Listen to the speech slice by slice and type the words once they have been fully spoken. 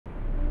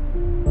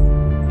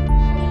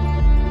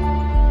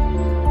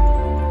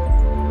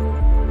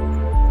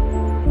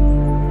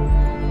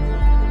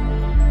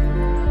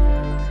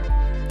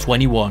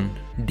21.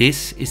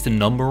 This is the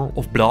number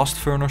of blast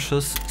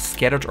furnaces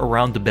scattered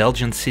around the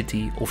Belgian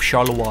city of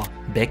Charleroi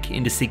back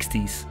in the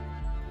 60s.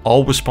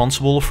 All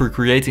responsible for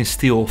creating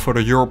steel for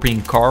the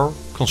European car,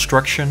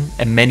 construction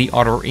and many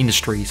other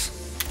industries.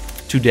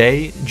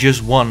 Today,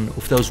 just one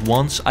of those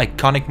once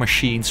iconic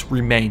machines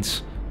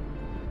remains.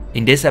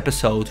 In this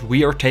episode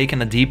we are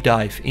taking a deep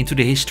dive into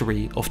the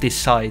history of this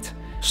site,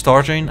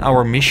 starting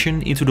our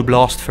mission into the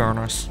blast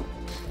furnace.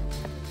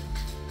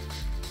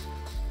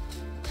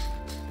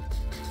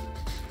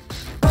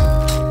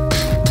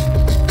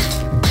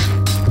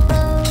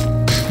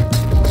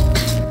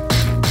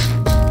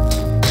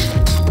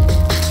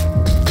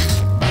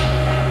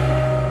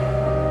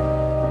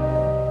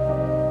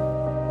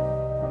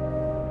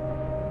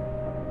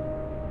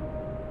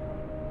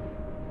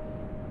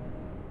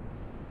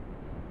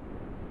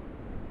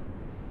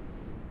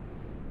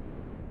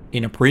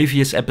 In a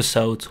previous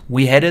episode,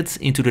 we headed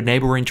into the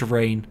neighboring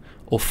terrain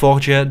of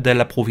Forge de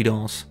la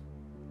Providence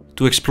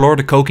to explore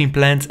the coking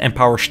plant and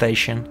power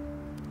station.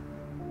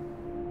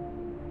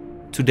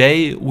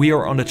 Today we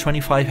are on the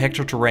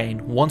 25-hectare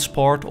terrain once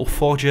part of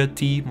Forge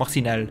T.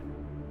 Martinel.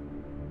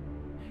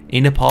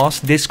 In the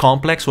past, this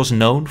complex was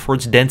known for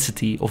its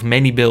density of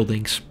many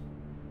buildings.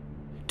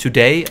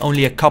 Today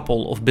only a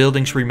couple of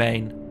buildings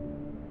remain,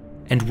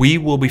 and we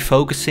will be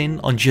focusing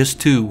on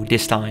just two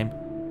this time.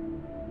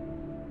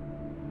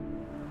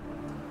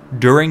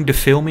 During the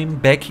filming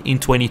back in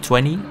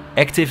 2020,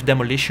 active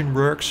demolition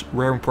works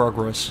were in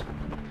progress.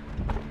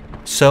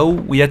 So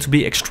we had to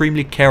be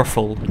extremely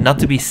careful not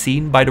to be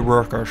seen by the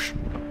workers.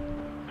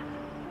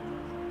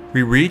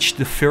 We reached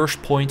the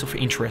first point of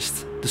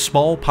interest, the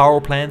small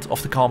power plant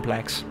of the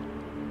complex.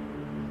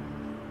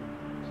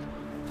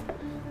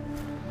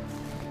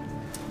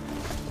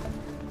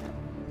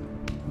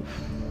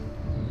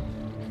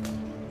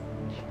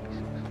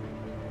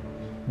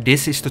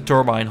 This is the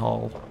turbine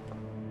hall,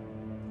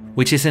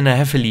 which is in a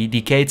heavily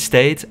decayed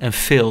state and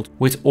filled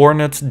with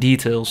ornate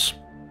details.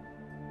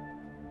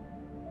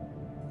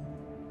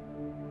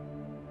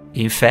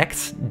 In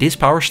fact, this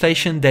power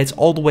station dates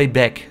all the way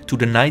back to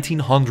the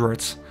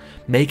 1900s,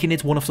 making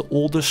it one of the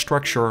oldest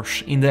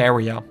structures in the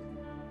area.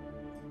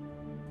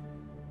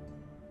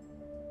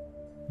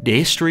 The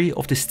history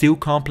of the steel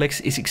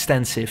complex is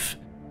extensive,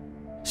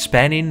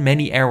 spanning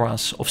many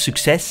eras of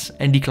success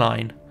and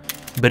decline,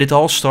 but it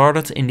all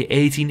started in the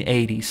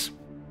 1880s.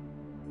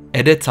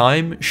 At that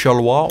time,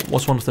 Charleroi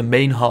was one of the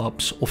main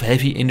hubs of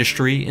heavy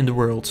industry in the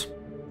world.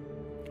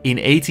 In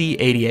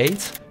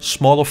 1888,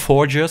 smaller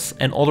forges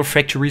and other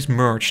factories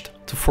merged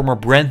to form a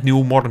brand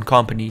new modern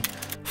company,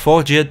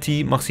 Forge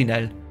T.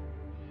 Martinel.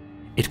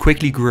 It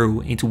quickly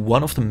grew into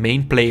one of the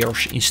main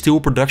players in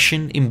steel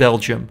production in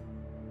Belgium,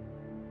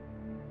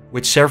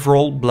 with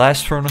several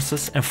blast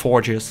furnaces and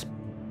forges.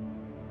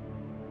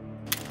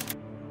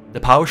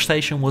 The power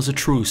station was a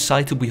true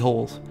sight to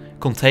behold,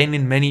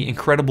 containing many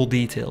incredible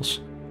details.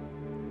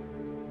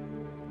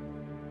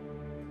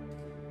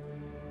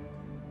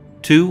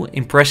 Two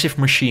impressive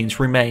machines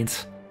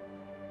remained.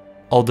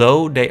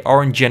 Although they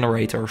aren't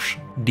generators,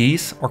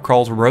 these are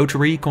called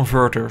rotary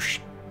converters,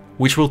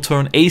 which will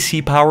turn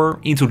AC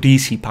power into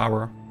DC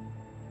power.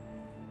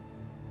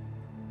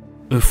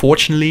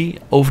 Unfortunately,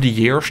 over the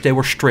years they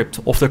were stripped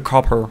of their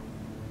copper.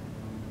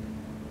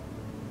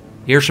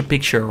 Here's a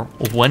picture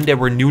of when they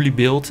were newly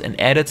built and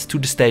added to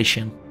the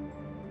station.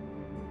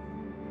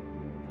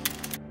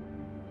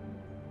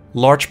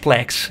 Large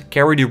plaques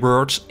carry the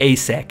words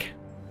ASEC.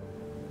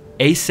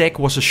 ASEC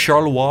was a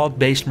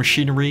Charleroi-based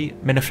machinery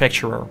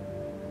manufacturer,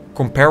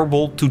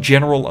 comparable to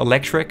General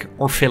Electric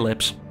or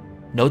Philips.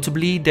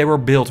 Notably, they were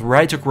built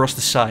right across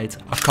the site,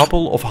 a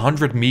couple of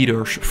 100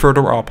 meters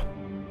further up.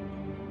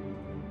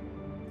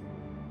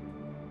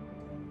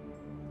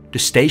 The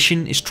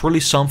station is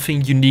truly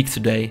something unique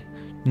today.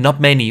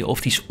 Not many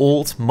of these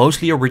old,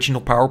 mostly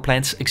original power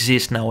plants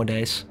exist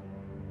nowadays.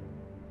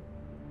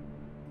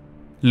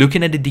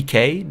 Looking at the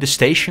decay, the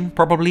station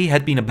probably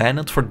had been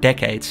abandoned for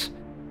decades,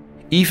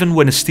 even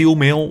when a steel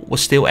mill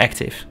was still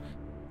active.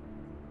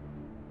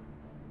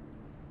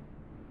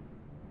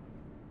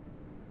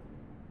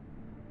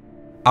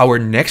 Our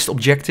next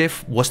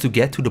objective was to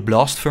get to the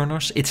blast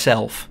furnace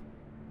itself.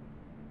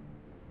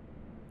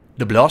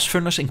 The blast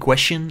furnace in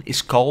question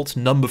is called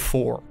number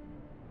 4.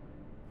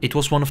 It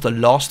was one of the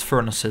last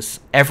furnaces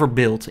ever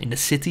built in the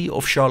city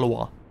of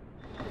Charleroi.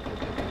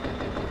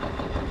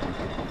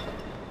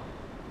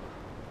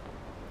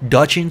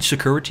 Dodging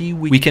security,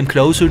 we came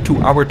closer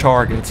to our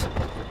target.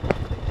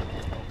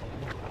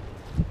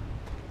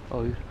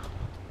 Oh,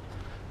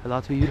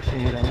 laten we hier even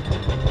heen rennen.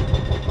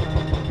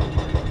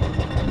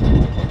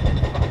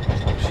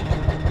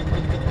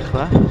 Echt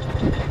waar?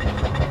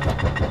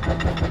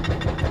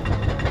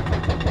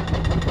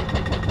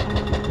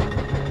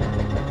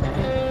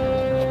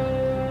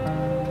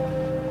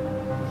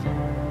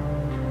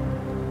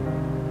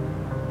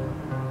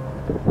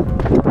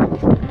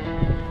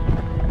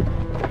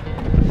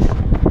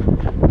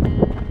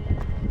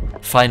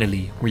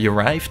 Finally, we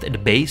arrived at the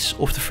base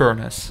of the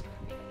furnace.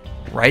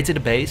 Right at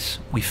the base,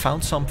 we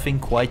found something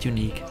quite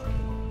unique.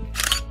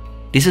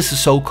 This is the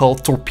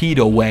so-called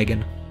torpedo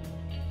wagon.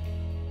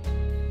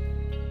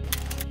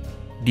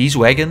 These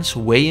wagons,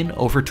 weighing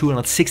over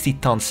 260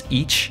 tons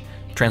each,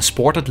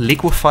 transported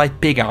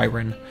liquefied pig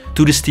iron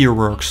to the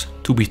steelworks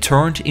to be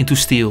turned into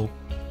steel.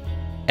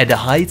 At the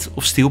height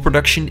of steel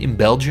production in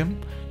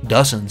Belgium,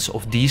 dozens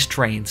of these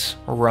trains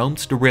roamed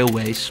the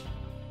railways.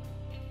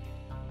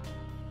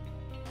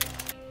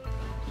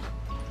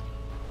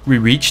 We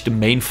reached the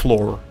main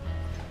floor.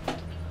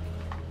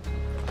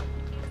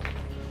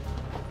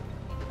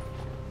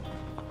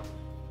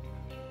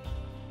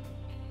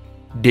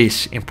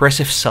 This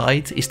impressive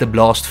sight is the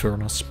blast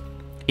furnace.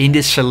 In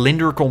this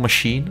cylindrical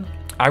machine,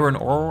 iron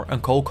ore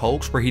and coal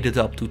cokes were heated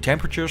up to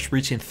temperatures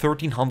reaching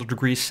 1300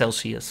 degrees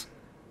Celsius.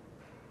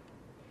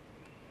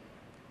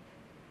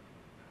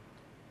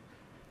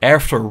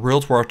 After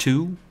World War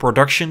II,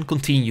 production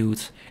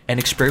continued and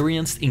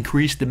experienced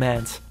increased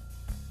demand.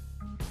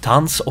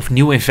 Tons of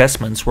new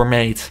investments were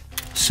made,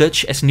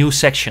 such as new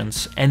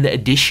sections and the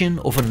addition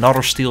of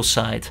another steel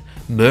site,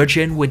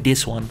 merging with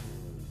this one.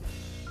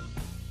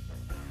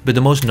 But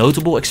the most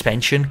notable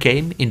expansion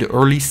came in the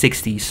early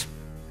 60s.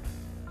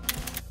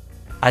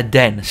 A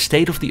then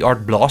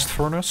state-of-the-art blast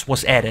furnace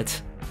was added,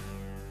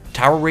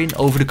 towering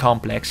over the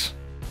complex.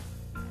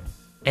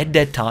 At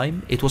that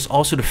time it was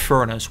also the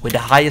furnace with the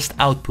highest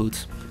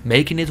output,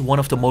 making it one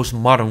of the most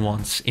modern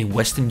ones in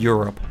Western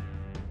Europe.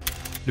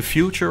 The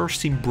future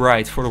seemed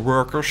bright for the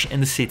workers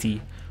and the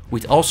city,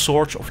 with all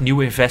sorts of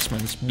new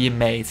investments being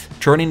made,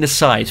 turning the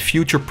site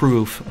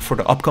future-proof for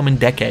the upcoming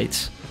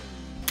decades.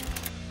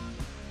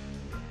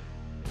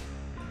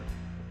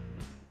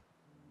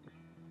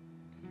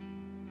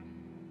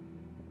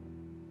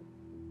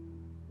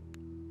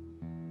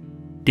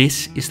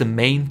 This is the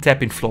main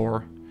tapping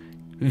floor.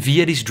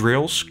 Via these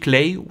drills,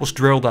 clay was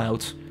drilled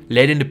out,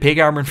 letting the pig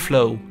iron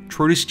flow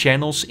through these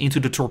channels into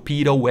the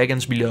torpedo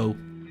wagons below.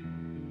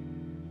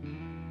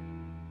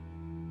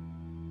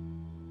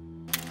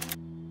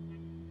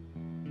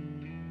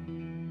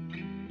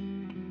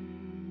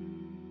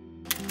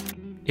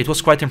 It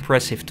was quite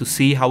impressive to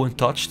see how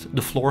untouched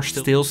the floor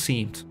still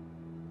seemed.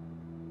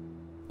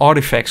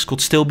 Artifacts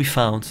could still be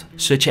found,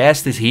 such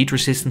as this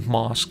heat-resistant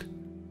mask.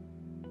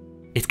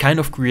 It kind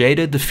of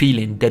created the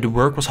feeling that the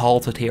work was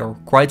halted here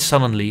quite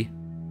suddenly.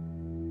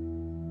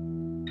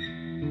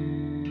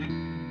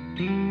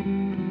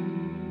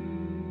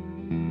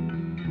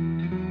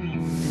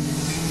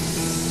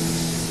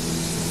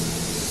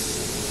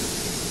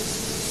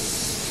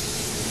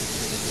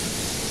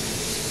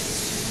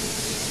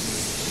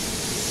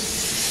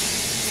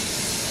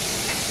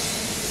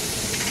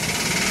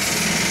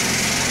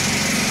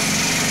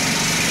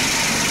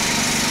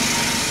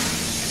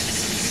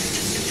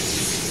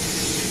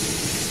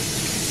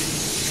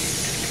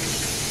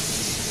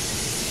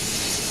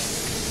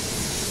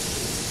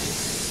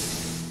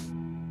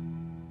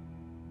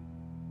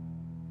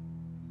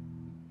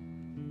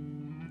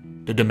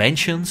 The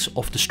dimensions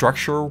of the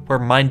structure were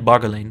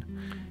mind-boggling.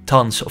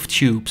 Tons of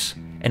tubes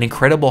and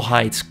incredible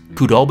heights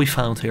could all be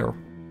found here.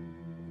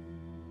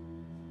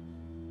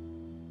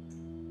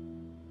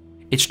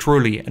 It's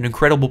truly an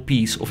incredible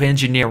piece of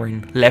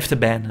engineering left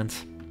abandoned.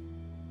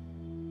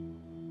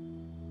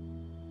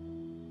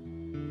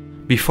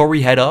 Before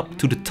we head up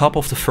to the top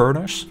of the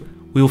furnace,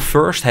 we'll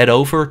first head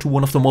over to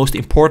one of the most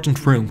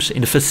important rooms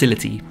in the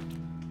facility,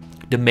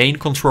 the main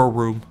control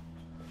room.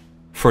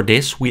 For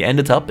this we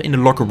ended up in the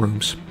locker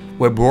rooms,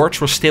 where boards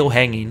were still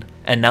hanging,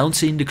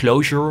 announcing the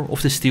closure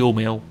of the steel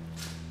mill.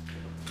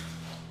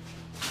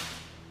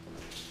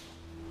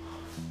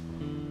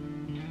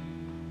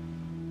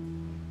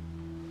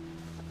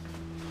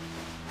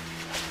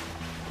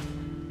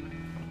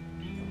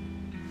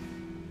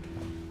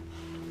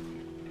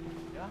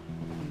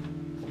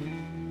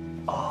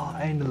 Oh,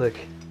 eindelijk.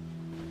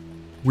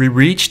 We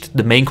reached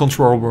the main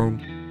control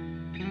room.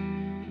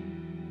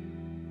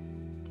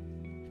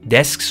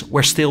 Desks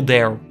were still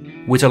there,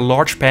 with a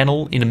large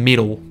panel in the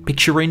middle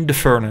picturing the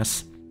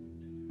furnace.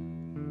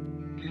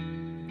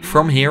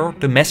 From here,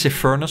 the massive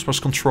furnace was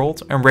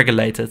controlled and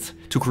regulated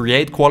to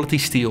create quality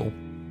steel.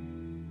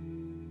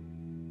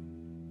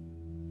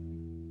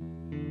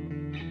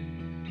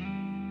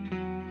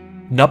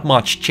 Not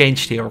much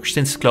changed here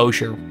since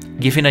closure,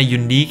 giving a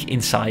unique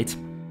insight.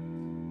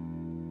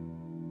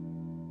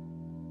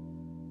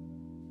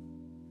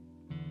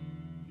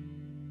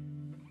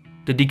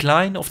 The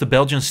decline of the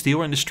Belgian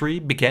steel industry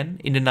began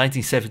in the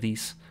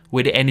 1970s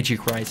with the energy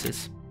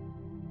crisis.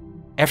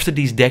 After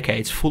these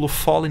decades full of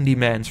falling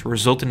demand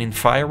resulting in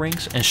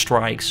firings and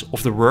strikes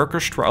of the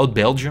workers throughout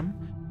Belgium,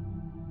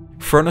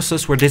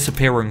 furnaces were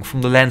disappearing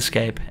from the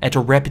landscape at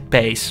a rapid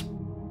pace.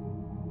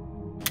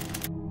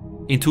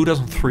 In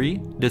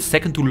 2003, the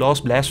second to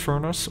last blast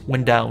furnace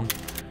went down,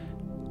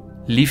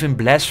 leaving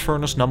blast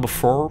furnace number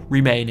 4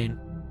 remaining.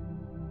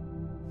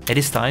 At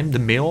this time, the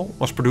mill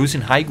was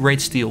producing high-grade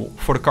steel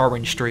for the car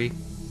industry.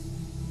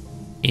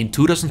 In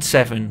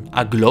 2007,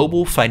 a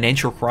global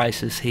financial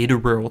crisis hit the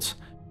world,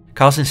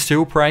 causing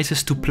steel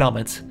prices to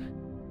plummet.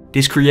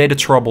 This created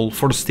trouble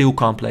for the steel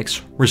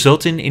complex,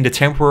 resulting in the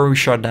temporary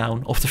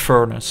shutdown of the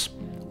furnace,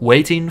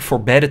 waiting for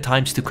better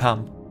times to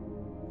come.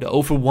 The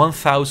over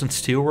 1,000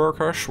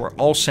 steelworkers were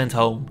all sent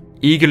home,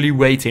 eagerly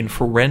waiting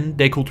for when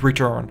they could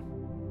return.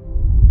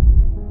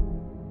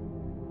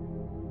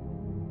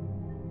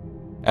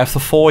 After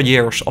 4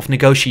 years of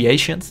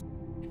negotiations,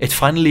 it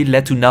finally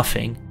led to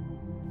nothing.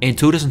 In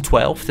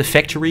 2012 the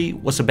factory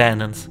was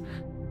abandoned,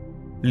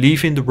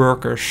 leaving the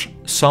workers,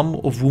 some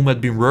of whom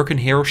had been working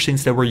here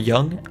since they were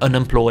young,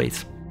 unemployed.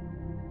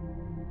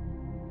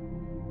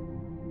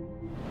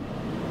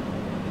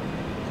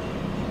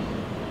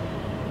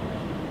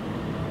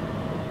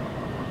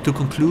 To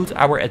conclude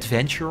our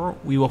adventure,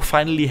 we will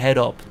finally head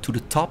up to the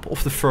top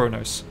of the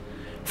furnace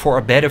for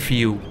a better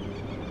view.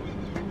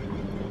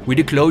 With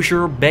the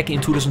closure back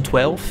in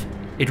 2012,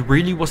 it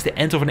really was the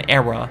end of an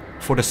era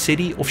for the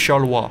city of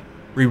Charleroi.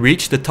 We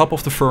reached the top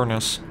of the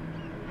furnace.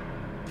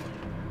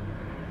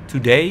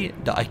 Today,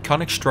 the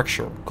iconic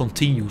structure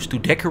continues to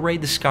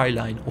decorate the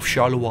skyline of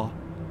Charleroi.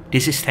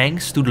 This is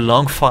thanks to the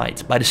long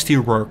fight by the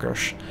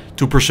steelworkers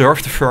to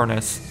preserve the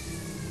furnace.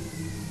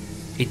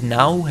 It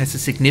now has a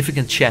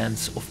significant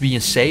chance of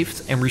being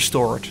saved and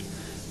restored,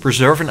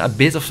 preserving a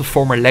bit of the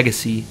former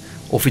legacy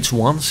of its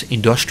once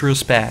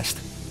industrious past.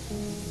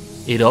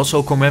 It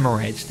also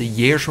commemorates the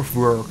years of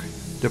work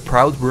the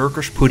proud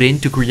workers put in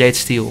to create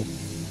steel.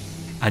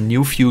 A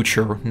new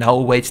future now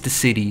awaits the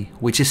city,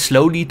 which is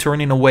slowly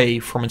turning away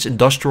from its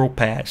industrial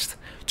past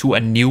to a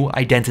new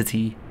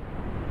identity.